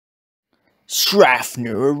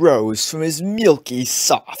Shrafner arose from his milky,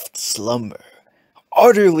 soft slumber,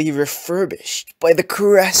 utterly refurbished by the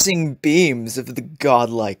caressing beams of the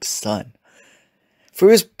godlike sun. For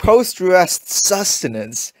his post-rest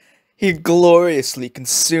sustenance, he gloriously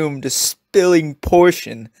consumed a spilling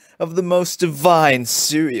portion of the most divine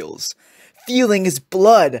cereals, feeling his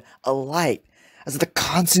blood alight as the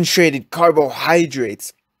concentrated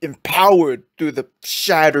carbohydrates empowered through the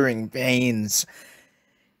shattering veins.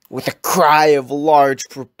 With a cry of large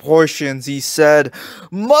proportions, he said,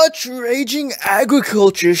 "Much raging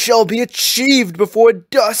agriculture shall be achieved before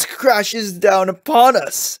dusk crashes down upon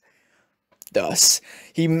us." Thus,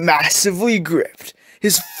 he massively gripped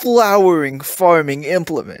his flowering farming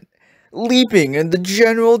implement, leaping in the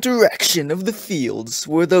general direction of the fields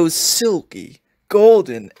where those silky,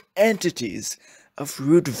 golden entities of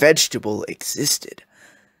root vegetable existed.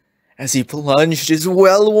 As he plunged his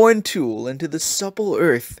well-worn tool into the supple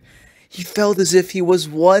earth, he felt as if he was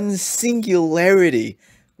one singularity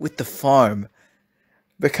with the farm.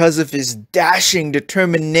 Because of his dashing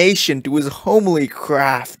determination to his homely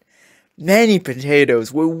craft, many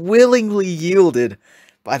potatoes were willingly yielded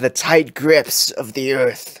by the tight grips of the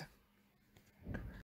earth.